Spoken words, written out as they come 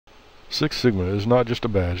Six Sigma is not just a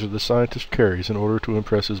badge that the scientist carries in order to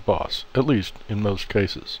impress his boss, at least in most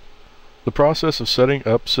cases. The process of setting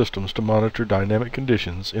up systems to monitor dynamic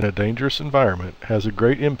conditions in a dangerous environment has a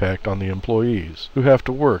great impact on the employees who have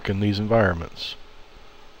to work in these environments.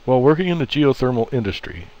 While working in the geothermal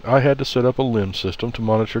industry, I had to set up a LIMS system to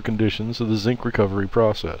monitor conditions of the zinc recovery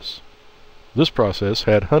process. This process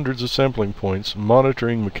had hundreds of sampling points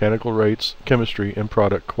monitoring mechanical rates, chemistry, and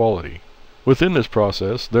product quality. Within this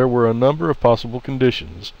process, there were a number of possible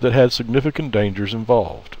conditions that had significant dangers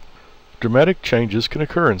involved. Dramatic changes can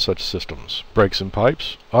occur in such systems. Breaks in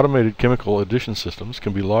pipes, automated chemical addition systems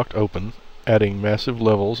can be locked open, adding massive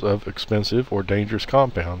levels of expensive or dangerous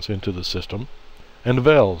compounds into the system, and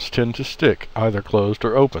valves tend to stick, either closed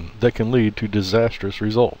or open, that can lead to disastrous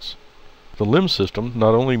results. The LIMS system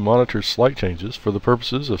not only monitors slight changes for the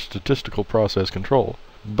purposes of statistical process control,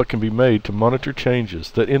 but can be made to monitor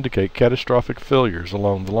changes that indicate catastrophic failures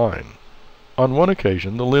along the line. On one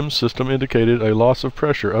occasion, the LIMS system indicated a loss of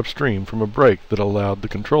pressure upstream from a break that allowed the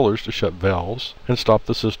controllers to shut valves and stop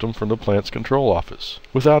the system from the plant's control office,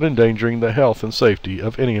 without endangering the health and safety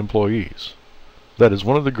of any employees. That is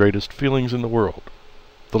one of the greatest feelings in the world.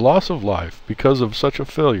 The loss of life because of such a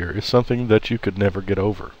failure is something that you could never get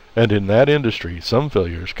over. And in that industry, some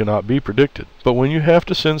failures cannot be predicted. But when you have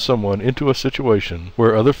to send someone into a situation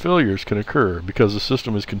where other failures can occur because the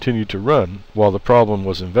system is continued to run while the problem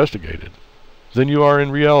was investigated, then you are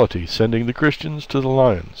in reality sending the Christians to the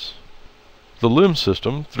lions. The LIMS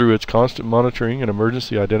system, through its constant monitoring and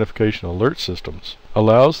emergency identification alert systems,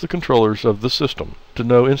 allows the controllers of the system to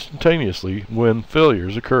know instantaneously when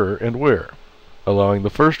failures occur and where, allowing the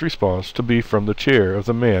first response to be from the chair of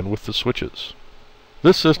the man with the switches.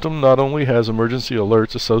 This system not only has emergency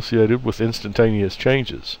alerts associated with instantaneous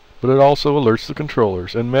changes, but it also alerts the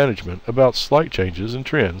controllers and management about slight changes and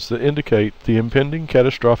trends that indicate the impending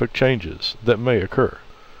catastrophic changes that may occur.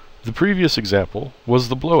 The previous example was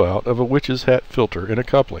the blowout of a witch's hat filter in a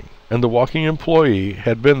coupling, and the walking employee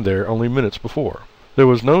had been there only minutes before. There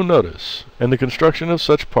was no notice, and the construction of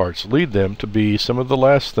such parts lead them to be some of the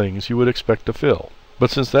last things you would expect to fill. But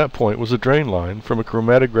since that point was a drain line from a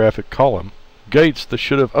chromatographic column, gates that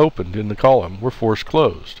should have opened in the column were forced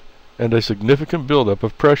closed, and a significant buildup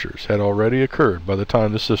of pressures had already occurred by the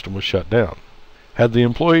time the system was shut down. Had the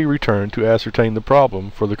employee returned to ascertain the problem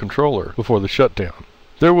for the controller before the shutdown,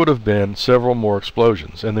 there would have been several more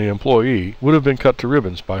explosions, and the employee would have been cut to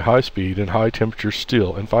ribbons by high-speed and high-temperature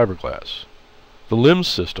steel and fiberglass. The LIMS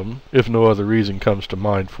system, if no other reason comes to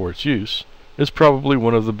mind for its use, is probably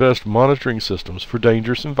one of the best monitoring systems for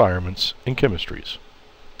dangerous environments and chemistries.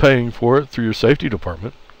 Paying for it through your safety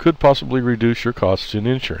department could possibly reduce your costs in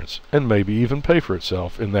insurance, and maybe even pay for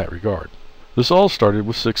itself in that regard. This all started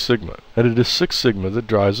with Six Sigma, and it is Six Sigma that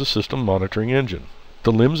drives the system monitoring engine.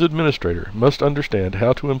 The LIMS administrator must understand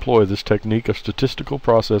how to employ this technique of statistical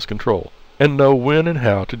process control, and know when and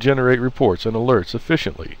how to generate reports and alerts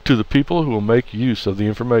efficiently to the people who will make use of the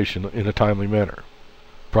information in a timely manner.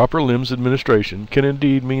 Proper LIMS administration can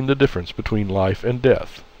indeed mean the difference between life and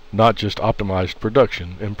death, not just optimized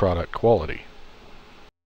production and product quality.